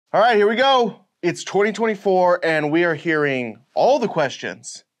All right, here we go. It's 2024 and we are hearing all the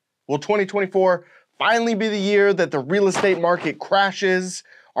questions. Will 2024 finally be the year that the real estate market crashes?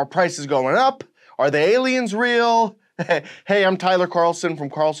 Are prices going up? Are the aliens real? Hey, I'm Tyler Carlson from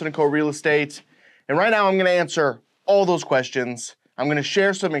Carlson Co Real Estate. And right now I'm gonna answer all those questions. I'm gonna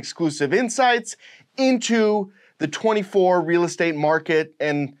share some exclusive insights into the 24 real estate market,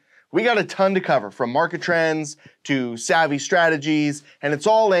 and we got a ton to cover, from market trends to savvy strategies, and it's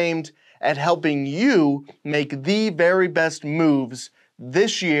all aimed at helping you make the very best moves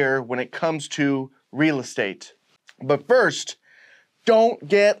this year when it comes to real estate. But first, don't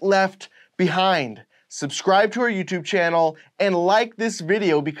get left behind. Subscribe to our YouTube channel and like this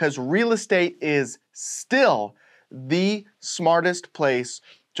video because real estate is still the smartest place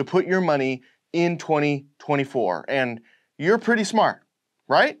to put your money in 2024. And you're pretty smart,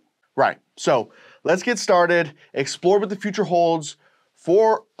 right? Right. So let's get started, explore what the future holds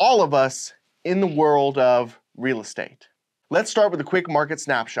for all of us in the world of real estate. Let's start with a quick market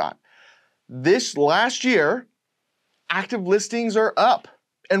snapshot. This last year, active listings are up,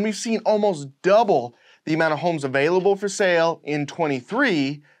 and we've seen almost double the amount of homes available for sale in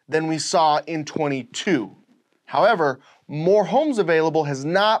 23 than we saw in 22. However, more homes available has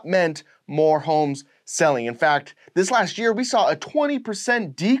not meant more homes selling. In fact, this last year we saw a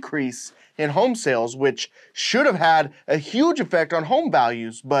 20% decrease in home sales, which should have had a huge effect on home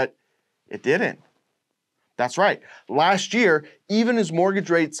values, but it didn't. That's right. Last year, even as mortgage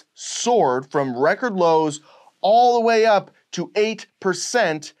rates soared from record lows all the way up to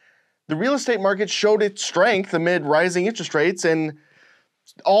 8%, the real estate market showed its strength amid rising interest rates and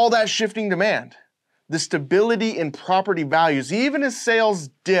all that shifting demand. The stability in property values, even as sales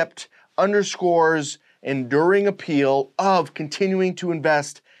dipped, underscores enduring appeal of continuing to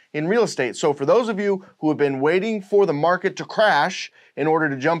invest in real estate. So for those of you who have been waiting for the market to crash in order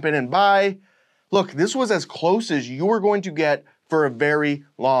to jump in and buy, look, this was as close as you were going to get for a very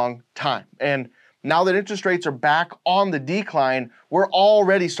long time. And now that interest rates are back on the decline, we're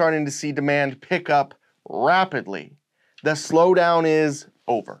already starting to see demand pick up rapidly. The slowdown is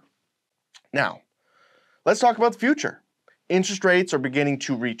over. Now, let's talk about the future. Interest rates are beginning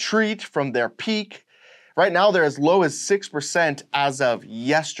to retreat from their peak. Right now, they're as low as 6% as of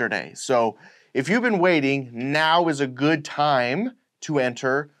yesterday. So if you've been waiting, now is a good time to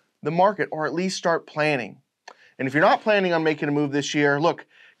enter the market, or at least start planning. And if you're not planning on making a move this year, look,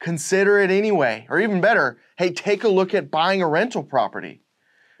 consider it anyway. Or even better, hey, take a look at buying a rental property.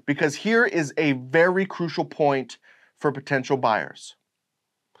 Because here is a very crucial point for potential buyers.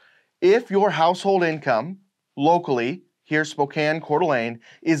 If your household income locally, here Spokane, Coeur d'Alene,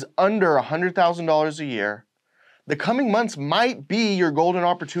 is under $100,000 a year, the coming months might be your golden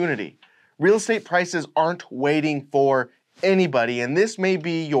opportunity. Real estate prices aren't waiting for anybody, and this may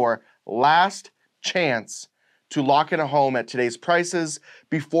be your last chance to lock in a home at today's prices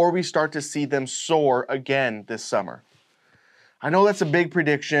before we start to see them soar again this summer. I know that's a big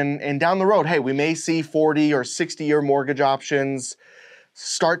prediction, and down the road, hey, we may see 40 or 60-year mortgage options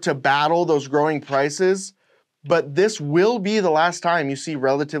start to battle those growing prices, but this will be the last time you see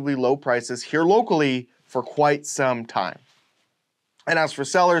relatively low prices here locally for quite some time. And as for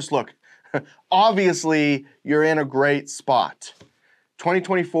sellers, look, obviously you're in a great spot.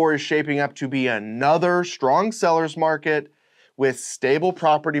 2024 is shaping up to be another strong seller's market with stable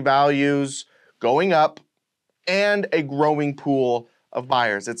property values going up and a growing pool of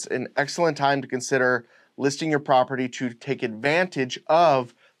buyers. It's an excellent time to consider listing your property to take advantage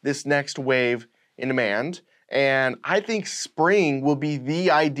of this next wave in demand. And I think spring will be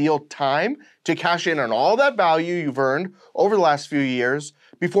the ideal time to cash in on all that value you've earned over the last few years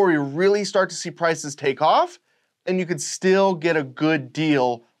before we really start to see prices take off, and you could still get a good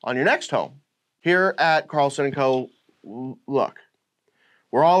deal on your next home. Here at Carlson Co, look,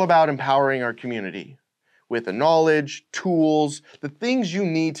 we're all about empowering our community with the knowledge, tools, the things you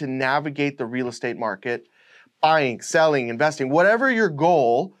need to navigate the real estate market, buying, selling, investing, whatever your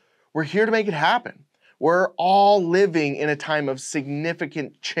goal, we're here to make it happen. We're all living in a time of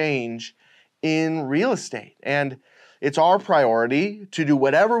significant change in real estate, and it's our priority to do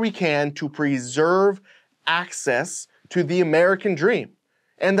whatever we can to preserve access to the American dream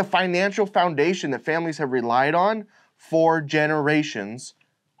and the financial foundation that families have relied on for generations,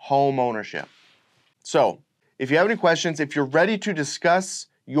 home ownership. So, if you have any questions, if you're ready to discuss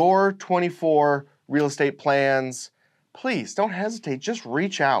your 24 real estate plans, please don't hesitate, just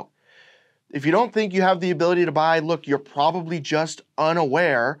reach out. If you don't think you have the ability to buy, look, you're probably just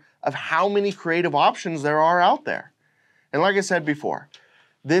unaware of how many creative options there are out there. And like I said before,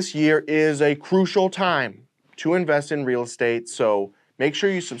 this year is a crucial time to invest in real estate, so Make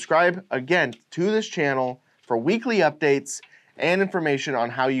sure you subscribe again to this channel for weekly updates and information on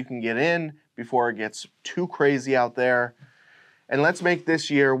how you can get in before it gets too crazy out there. And let's make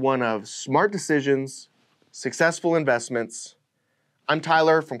this year one of smart decisions, successful investments. I'm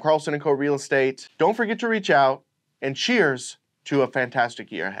Tyler from Carlson Co Real Estate. Don't forget to reach out, and cheers to a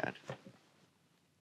fantastic year ahead.